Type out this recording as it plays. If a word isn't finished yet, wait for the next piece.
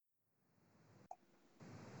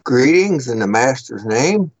Greetings in the Master's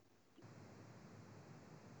name.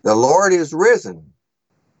 The Lord is risen.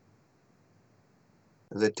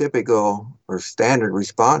 The typical or standard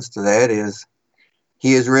response to that is,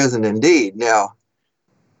 He is risen indeed. Now,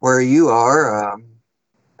 where you are,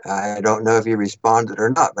 I don't know if you responded or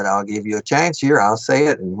not, but I'll give you a chance here. I'll say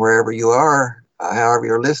it, and wherever you are, however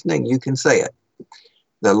you're listening, you can say it.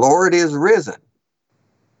 The Lord is risen.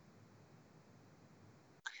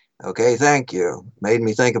 Okay, thank you. Made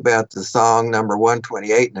me think about the song number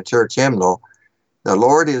 128 in the church hymnal. The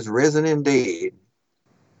Lord is risen indeed.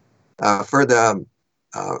 For the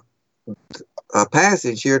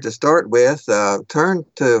passage here to start with, turn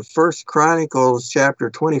to First Chronicles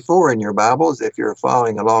chapter 24 in your Bibles if you're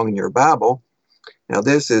following along in your Bible. Now,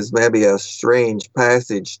 this is maybe a strange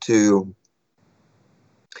passage to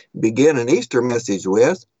begin an Easter message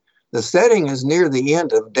with. The setting is near the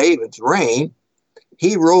end of David's reign.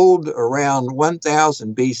 He ruled around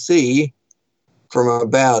 1000 BC from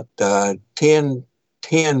about 1010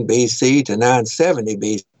 BC to 970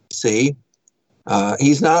 BC.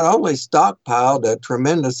 He's not only stockpiled a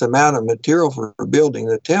tremendous amount of material for building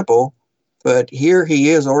the temple, but here he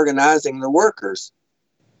is organizing the workers,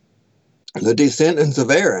 the descendants of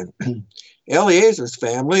Aaron. Eleazar's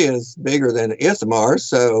family is bigger than Ithamar's,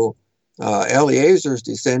 so Eleazar's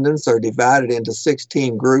descendants are divided into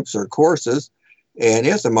 16 groups or courses, and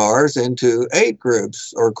Ithamar's into 8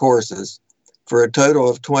 groups or courses, for a total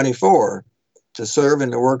of 24 to serve in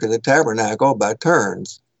the work of the tabernacle by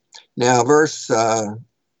turns. Now, verse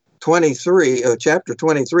 23, chapter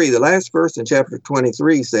 23, the last verse in chapter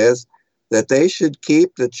 23 says that they should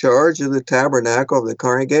keep the charge of the tabernacle of the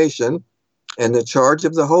congregation and the charge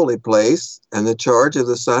of the holy place and the charge of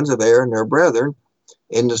the sons of Aaron, their brethren,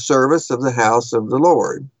 in the service of the house of the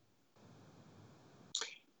Lord.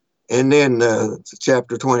 And then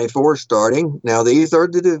chapter 24 starting, now these are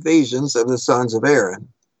the divisions of the sons of Aaron.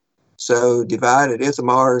 So divided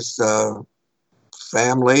Ithamar's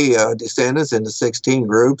family descendants into 16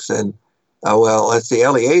 groups, and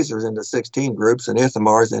Eleazar's into 16 groups and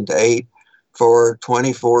Ithamar's into 8 for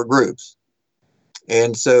 24 groups.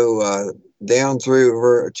 And so down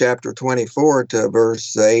through chapter 24 to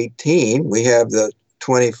verse 18, we have the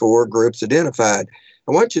 24 groups identified.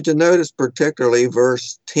 I want you to notice particularly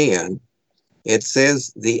verse 10. It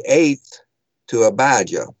says the 8th to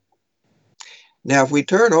Abijah. Now, if we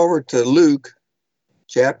turn over to Luke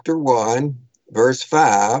chapter 1, verse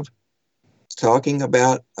 5, it's talking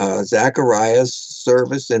about Zechariah's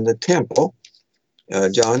service in the temple,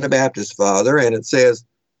 John the Baptist's father, and it says,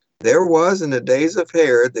 there was in the days of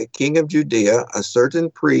Herod, the king of Judea, a certain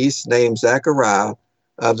priest named Zechariah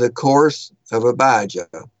of the course of Abijah.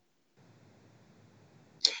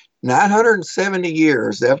 970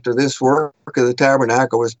 years after this work of the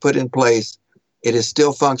tabernacle was put in place, it is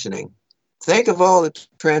still functioning. Think of all that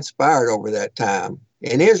transpired over that time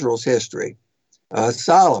in Israel's history.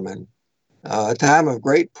 Solomon, a time of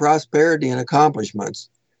great prosperity and accomplishments.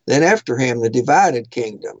 Then after him, the divided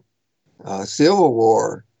kingdom, civil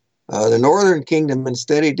war, the northern kingdom in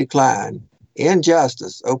steady decline,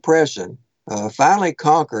 injustice, oppression, finally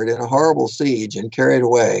conquered in a horrible siege and carried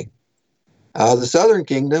away. The southern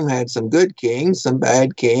kingdom had some good kings, some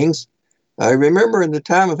bad kings. I remember in the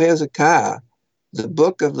time of Hezekiah, the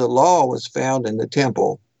book of the law was found in the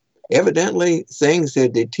temple. Evidently, things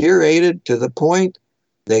had deteriorated to the point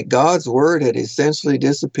that God's word had essentially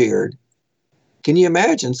disappeared. Can you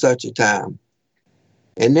imagine such a time?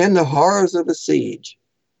 And then the horrors of a siege,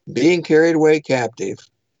 being carried away captive.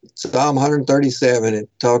 Psalm 137, it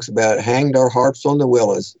talks about hanged our harps on the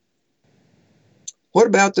willows. What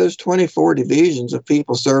about those 24 divisions of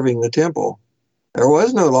people serving the temple? There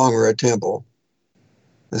was no longer a temple.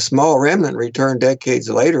 The small remnant returned decades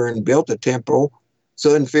later and built a temple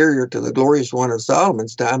so inferior to the glorious one of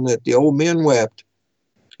Solomon's time that the old men wept.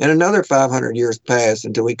 And another 500 years passed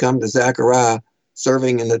until we come to Zechariah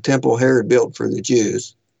serving in the temple Herod built for the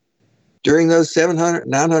Jews. During those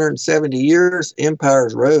 970 years,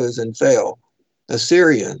 empires rose and fell.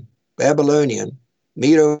 Assyrian, Babylonian,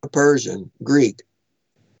 Medo-Persian, Greek.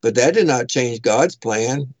 But that did not change God's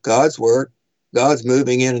plan, God's work, God's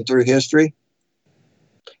moving in and through history.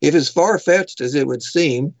 If as far-fetched as it would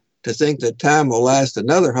seem to think that time will last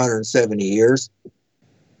another 170 years,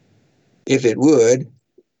 if it would,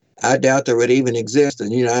 I doubt there would even exist in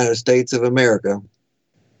the United States of America.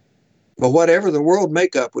 But whatever the world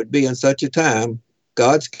makeup would be in such a time,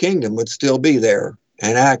 God's kingdom would still be there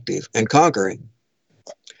and active and conquering.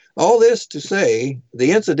 All this to say,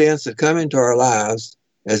 the incidents that come into our lives,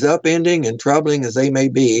 as upending and troubling as they may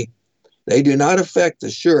be, They do not affect the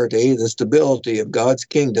surety, the stability of God's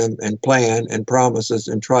kingdom and plan and promises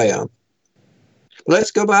and triumph.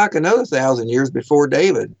 Let's go back another 1,000 years before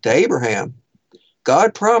David to Abraham.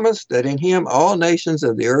 God promised that in him all nations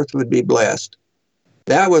of the earth would be blessed.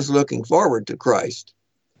 That was looking forward to Christ.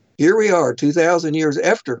 Here we are 2,000 years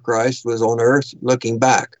after Christ was on earth looking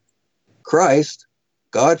back. Christ,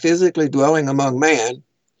 God physically dwelling among man,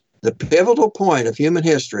 the pivotal point of human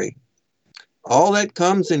history. All that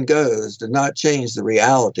comes and goes did not change the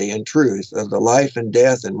reality and truth of the life and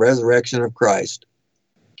death and resurrection of Christ.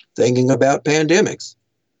 Thinking about pandemics.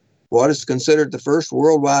 What is considered the first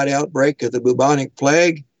worldwide outbreak of the bubonic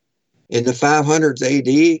plague in the 500s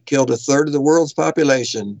AD killed a third of the world's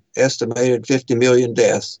population, estimated 50 million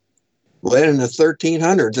deaths. Then in the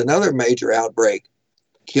 1300s, another major outbreak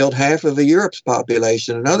killed half of Europe's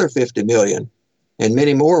population, another 50 million, and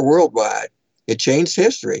many more worldwide. It changed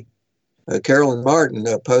history. Carolyn Martin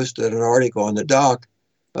posted an article on the doc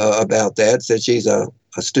about that, said she's a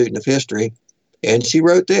student of history, and she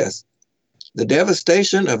wrote this. The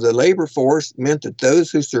devastation of the labor force meant that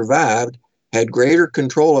those who survived had greater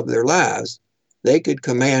control of their lives. They could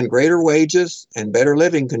command greater wages and better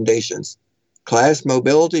living conditions. Class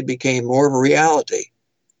mobility became more of a reality.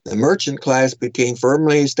 The merchant class became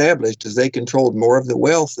firmly established as they controlled more of the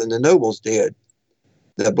wealth than the nobles did.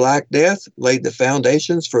 The Black Death laid the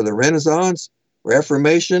foundations for the Renaissance,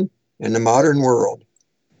 Reformation, and the modern world.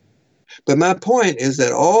 But my point is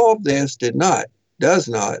that all of this does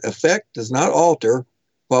not alter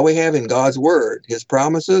what we have in God's Word, His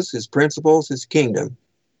promises, His principles, His kingdom.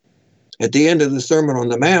 At the end of the Sermon on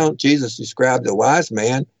the Mount, Jesus described the wise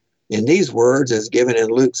man in these words as given in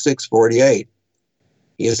Luke 6:48.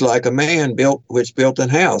 He is like a man which built an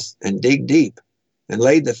house and digged deep and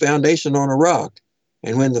laid the foundation on a rock.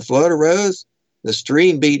 And when the flood arose, the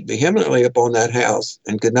stream beat vehemently upon that house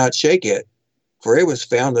and could not shake it, for it was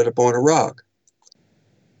founded upon a rock.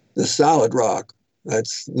 The solid rock.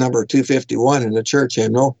 That's number 251 in the church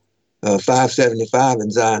hymnal, 575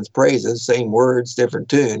 in Zion's Praises, same words, different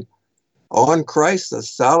tune. On Christ, the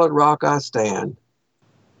solid rock I stand.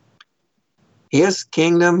 His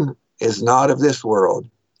kingdom is not of this world.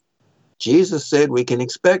 Jesus said we can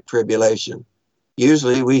expect tribulation.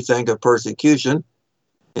 Usually we think of persecution,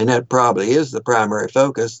 and that probably is the primary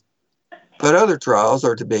focus. But other trials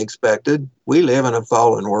are to be expected. We live in a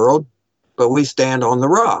fallen world, but we stand on the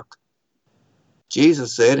rock.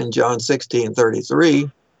 Jesus said in John 16:33,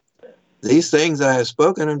 these things I have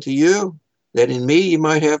spoken unto you, that in me you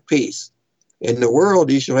might have peace. In the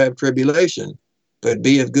world you shall have tribulation, but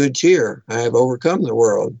be of good cheer. I have overcome the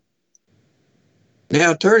world.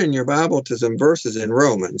 Now turn in your Bible to some verses in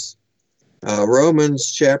Romans.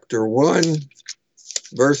 Romans chapter 1,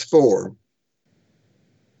 verse 4.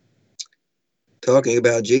 Talking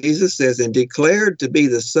about Jesus says, and declared to be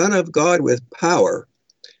the Son of God with power,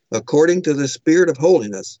 according to the Spirit of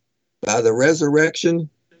holiness, by the resurrection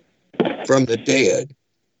from the dead.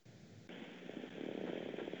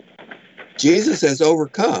 Jesus has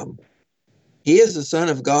overcome. He is the Son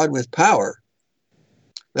of God with power.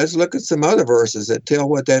 Let's look at some other verses that tell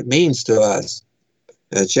what that means to us.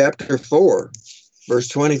 Chapter 4, verse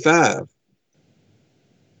 25.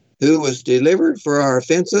 Who was delivered for our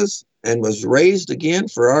offenses and was raised again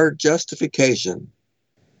for our justification.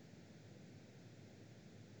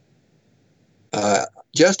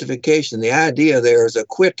 Justification, the idea there is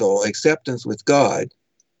acquittal, acceptance with God.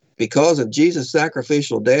 Because of Jesus'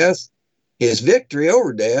 sacrificial death, his victory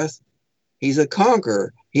over death, he's a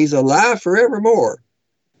conqueror. He's alive forevermore.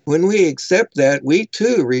 When we accept that, we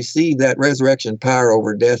too receive that resurrection power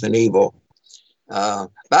over death and evil. By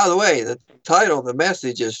the way, the title of the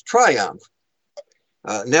message is Triumph.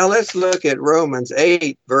 Now let's look at Romans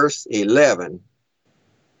 8, verse 11.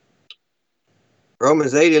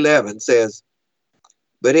 Romans 8:11 says,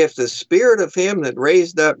 but if the spirit of him that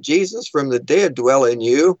raised up Jesus from the dead dwell in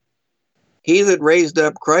you, he that raised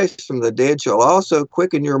up Christ from the dead shall also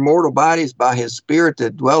quicken your mortal bodies by his spirit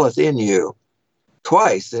that dwelleth in you.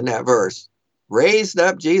 Twice in that verse. Raised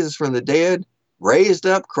up Jesus from the dead, raised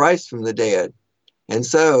up Christ from the dead. And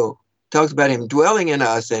so it talks about him dwelling in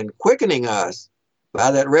us and quickening us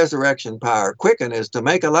by that resurrection power. Quicken is to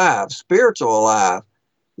make alive, spiritual alive.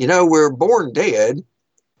 You know, we're born dead,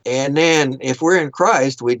 and then if we're in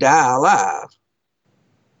Christ, we die alive.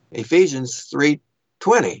 Ephesians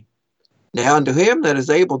 3:20. Now unto him that is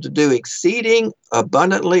able to do exceeding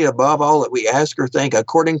abundantly above all that we ask or think,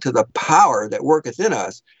 according to the power that worketh in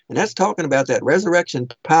us. And that's talking about that resurrection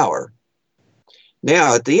power.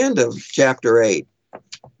 Now at the end of chapter 8,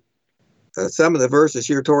 some of the verses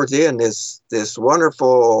here towards the end, this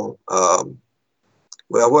wonderful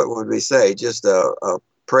well, what would we say? Just a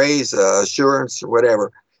praise, assurance, or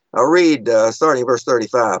whatever. I'll read starting verse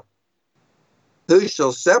 35. Who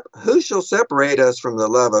shall separate us from the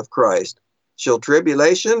love of Christ? Shall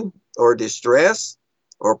tribulation or distress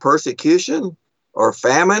or persecution or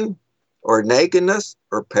famine or nakedness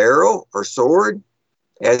or peril or sword?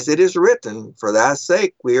 As it is written, for thy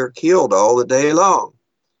sake we are killed all the day long.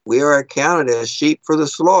 We are accounted as sheep for the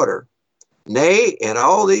slaughter. Nay, in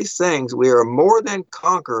all these things we are more than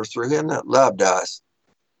conquerors through him that loved us.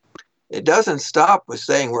 It doesn't stop with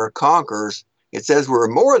saying we're conquerors. It says we're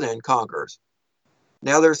more than conquerors.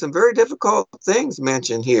 Now, there's some very difficult things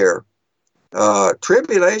mentioned here.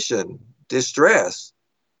 Tribulation, distress,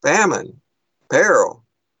 famine, peril,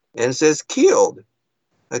 and it says killed,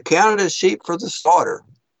 accounted as sheep for the slaughter.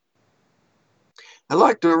 I'd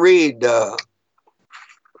like to read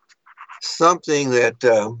something that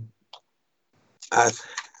I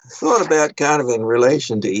thought about kind of in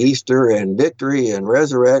relation to Easter and victory and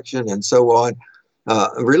resurrection and so on.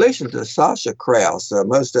 In relation to Sasha Krause,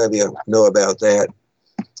 most of you know about that.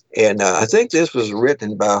 And I think this was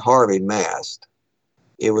written by Harvey Mast.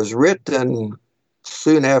 It was written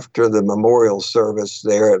soon after the memorial service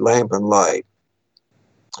there at Lamp and Light.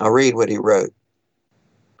 I'll read what he wrote.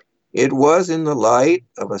 It was in the light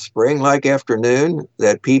of a spring-like afternoon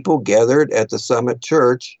that people gathered at the Summit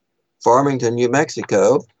Church, Farmington, New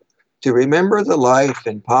Mexico, to remember the life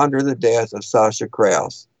and ponder the death of Sasha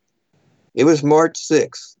Krause. It was March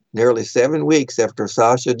 6th, nearly 7 weeks after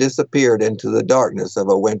Sasha disappeared into the darkness of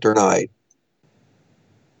a winter night.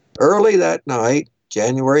 Early that night,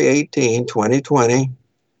 January 18, 2020,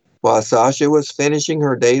 while Sasha was finishing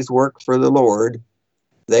her day's work for the Lord,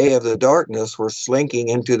 they of the darkness were slinking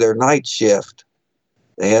into their night shift.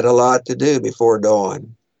 They had a lot to do before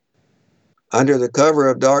dawn. Under the cover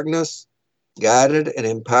of darkness, guided and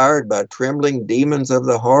empowered by trembling demons of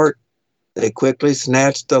the heart, they quickly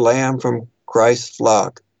snatched the lamb from Christ's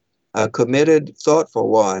flock, a committed, thoughtful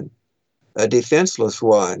one, a defenseless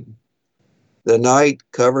one. The night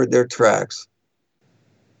covered their tracks.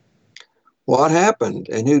 What happened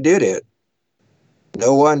and who did it?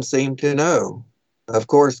 No one seemed to know. Of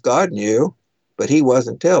course, God knew, but he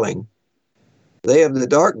wasn't telling. They of the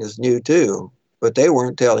darkness knew too, but they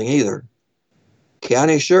weren't telling either.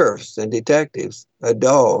 County sheriffs and detectives, a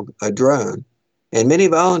dog, a drone, and many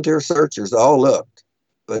volunteer searchers all looked,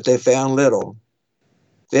 but they found little.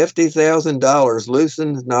 $50,000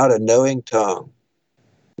 loosened not a knowing tongue.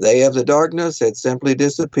 They of the darkness had simply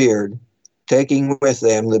disappeared, taking with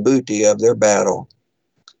them the booty of their battle.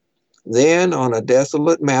 Then, on a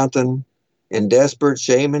desolate mountain, in desperate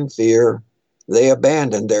shame and fear, they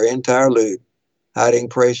abandoned their entire loot, hiding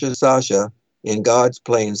precious Sasha in God's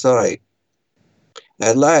plain sight.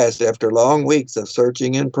 At last, after long weeks of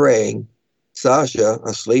searching and praying, Sasha,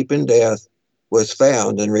 asleep in death, was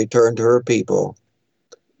found and returned to her people.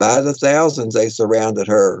 By the thousands they surrounded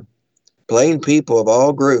her. Plain people of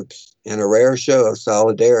all groups, in a rare show of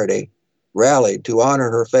solidarity, rallied to honor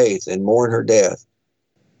her faith and mourn her death.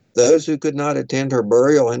 Those who could not attend her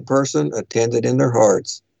burial in person attended in their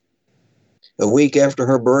hearts. A week after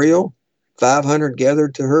her burial, 500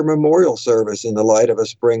 gathered to her memorial service in the light of a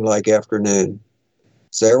spring-like afternoon.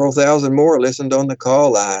 Several thousand more listened on the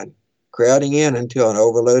call line, crowding in until an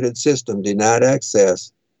overloaded system denied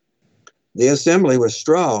access. The assembly was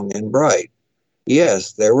strong and bright.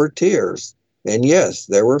 Yes, there were tears, and yes,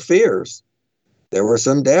 there were fears. There were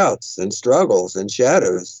some doubts and struggles and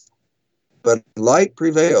shadows, but light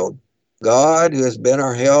prevailed. God, who has been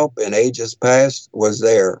our help in ages past, was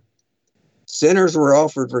there. Sinners were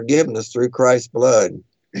offered forgiveness through Christ's blood.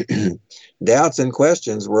 Doubts and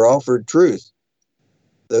questions were offered truth.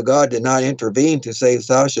 Though God did not intervene to save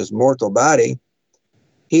Sasha's mortal body,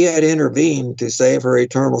 he had intervened to save her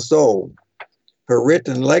eternal soul. Her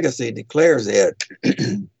written legacy declares it.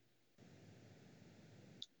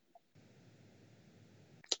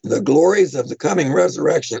 The glories of the coming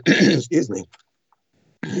resurrection, excuse me,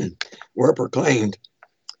 were proclaimed.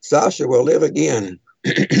 Sasha will live again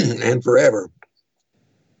and forever.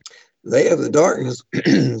 They of the darkness,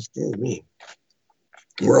 excuse me,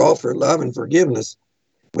 were offered love and forgiveness,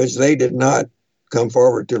 which they did not come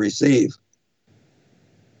forward to receive.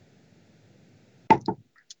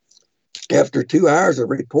 After 2 hours of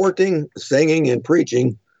reporting, singing, and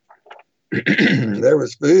preaching, there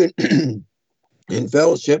was food and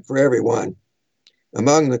fellowship for everyone.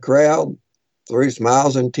 Among the crowd, through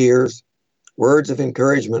smiles and tears, words of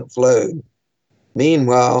encouragement flowed.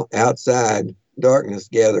 Meanwhile, outside, darkness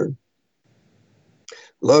gathered.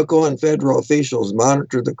 Local and federal officials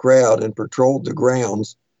monitored the crowd and patrolled the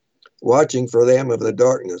grounds, watching for them of the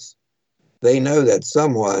darkness. They know that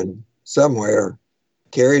someone, somewhere,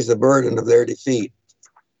 carries the burden of their defeat.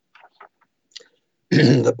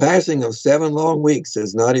 The passing of 7 long weeks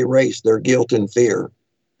has not erased their guilt and fear.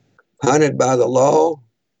 Hunted by the law,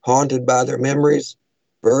 haunted by their memories,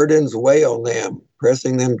 burdens weigh on them,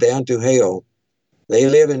 pressing them down to hell. They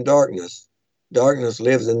live in darkness. Darkness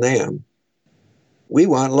lives in them. We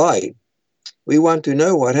want light. We want to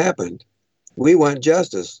know what happened. We want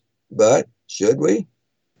justice. But should we?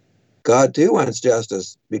 God too wants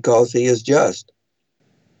justice because he is just.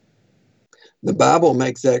 The Bible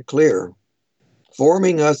makes that clear.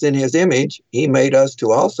 Forming us in his image, he made us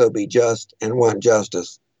to also be just and want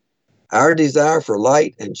justice. Our desire for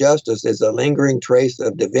light and justice is a lingering trace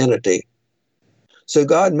of divinity. So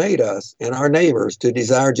God made us and our neighbors to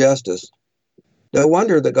desire justice. No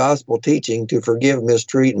wonder the gospel teaching to forgive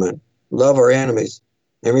mistreatment, love our enemies,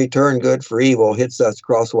 and return good for evil hits us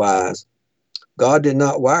crosswise. God did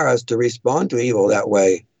not wire us to respond to evil that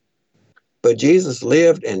way, but Jesus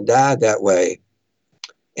lived and died that way.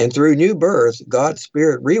 And through new birth, God's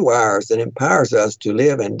Spirit rewires and empowers us to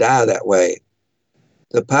live and die that way.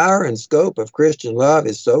 The power and scope of Christian love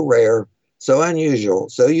is so rare, so unusual,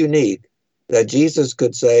 so unique, that Jesus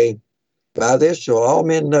could say, "By this shall all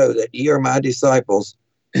men know that ye are my disciples,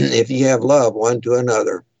 if ye have love one to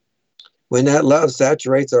another." When that love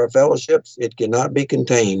saturates our fellowships, it cannot be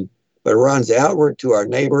contained, but runs outward to our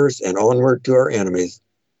neighbors and onward to our enemies.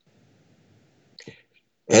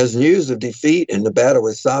 As news of defeat in the battle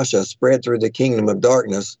with Sasha spread through the kingdom of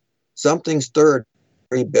darkness, something stirred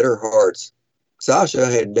very bitter hearts. Sasha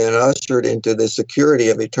had been ushered into the security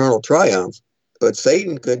of eternal triumph, but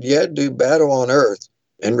Satan could yet do battle on earth,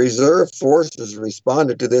 and reserve forces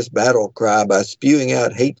responded to this battle cry by spewing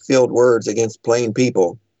out hate-filled words against plain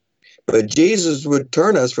people. But Jesus would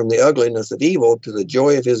turn us from the ugliness of evil to the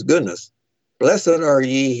joy of his goodness. "Blessed are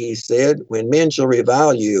ye," he said, "when men shall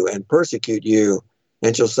revile you and persecute you,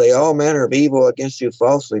 and shall say all manner of evil against you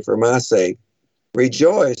falsely for my sake.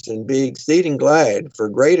 Rejoice and be exceeding glad, for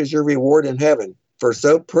great is your reward in heaven. For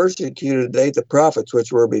so persecuted they the prophets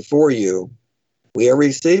which were before you." We are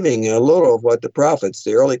receiving a little of what the prophets,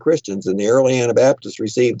 the early Christians, and the early Anabaptists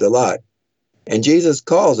received a lot. And Jesus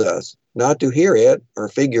calls us not to hear it or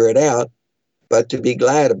figure it out, but to be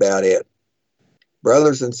glad about it.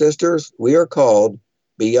 Brothers and sisters, we are called,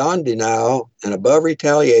 beyond denial and above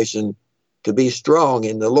retaliation, to be strong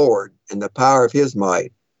in the Lord and the power of his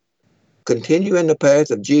might. Continue in the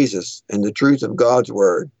path of Jesus and the truth of God's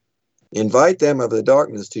word. Invite them of the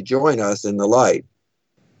darkness to join us in the light.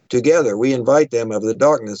 Together, we invite them of the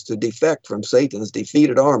darkness to defect from Satan's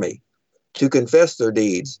defeated army, to confess their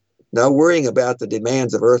deeds, not worrying about the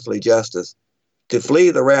demands of earthly justice, to flee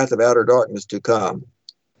the wrath of outer darkness to come.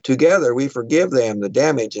 Together, we forgive them the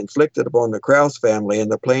damage inflicted upon the Krause family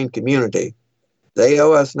and the Plain community. They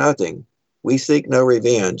owe us nothing. We seek no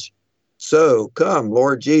revenge. So come,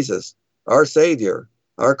 Lord Jesus, our Savior,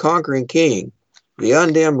 our conquering King, the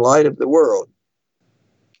undimmed light of the world.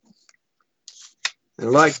 I'd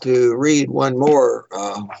like to read one more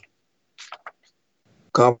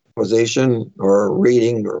composition or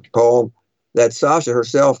reading or poem that Sasha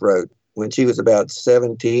herself wrote when she was about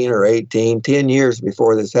 17 or 18, 10 years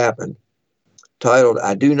before this happened, titled,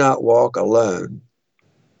 "I Do Not Walk Alone."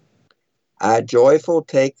 "I joyful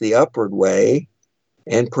take the upward way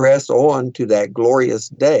and press on to that glorious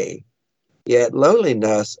day, yet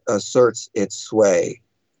loneliness asserts its sway.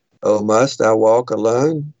 Oh, must I walk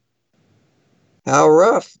alone? How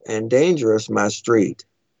rough and dangerous my street.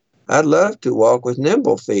 I'd love to walk with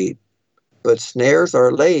nimble feet, but snares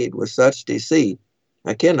are laid with such deceit.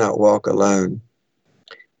 I cannot walk alone.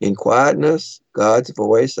 In quietness, God's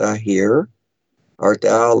voice I hear. Art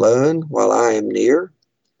thou alone while I am near?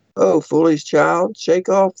 Oh, foolish child, shake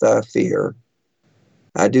off thy fear.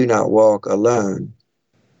 I do not walk alone."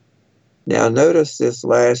 Now notice this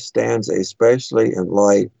last stanza, especially in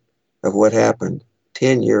light of what happened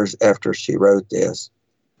 10 years after she wrote this.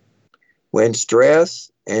 "When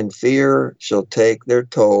stress and fear shall take their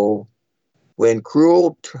toll, when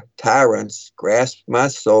cruel tyrants grasp my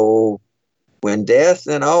soul, when death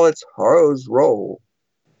and all its horrors roll,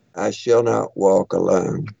 I shall not walk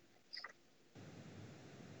alone."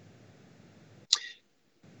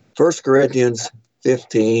 1 Corinthians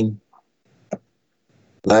 15,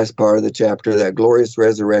 last part of the chapter, that glorious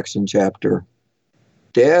resurrection chapter.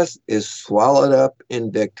 "Death is swallowed up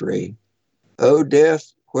in victory. O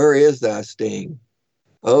death, where is thy sting?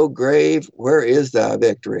 O grave, where is thy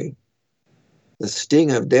victory? The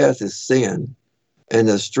sting of death is sin, and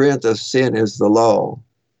the strength of sin is the law.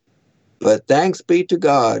 But thanks be to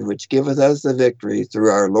God, which giveth us the victory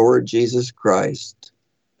through our Lord Jesus Christ."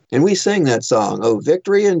 And we sing that song, Oh,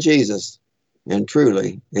 Victory in Jesus. And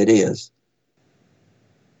truly, it is.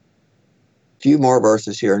 A few more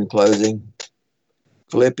verses here in closing.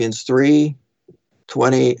 Philippians 3:20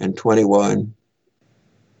 and 21.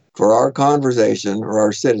 For our conversation or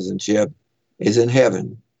our citizenship is in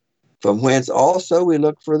heaven, from whence also we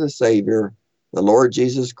look for the Savior, the Lord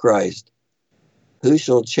Jesus Christ, who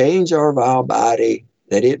shall change our vile body,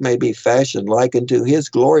 that it may be fashioned like unto his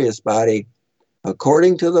glorious body,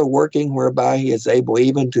 according to the working whereby he is able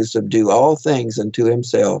even to subdue all things unto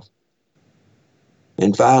himself.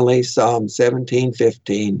 And finally, Psalm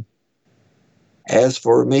 17:15. As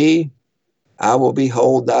for me, I will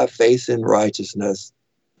behold thy face in righteousness.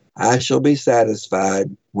 I shall be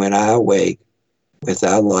satisfied when I awake with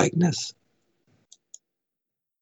thy likeness.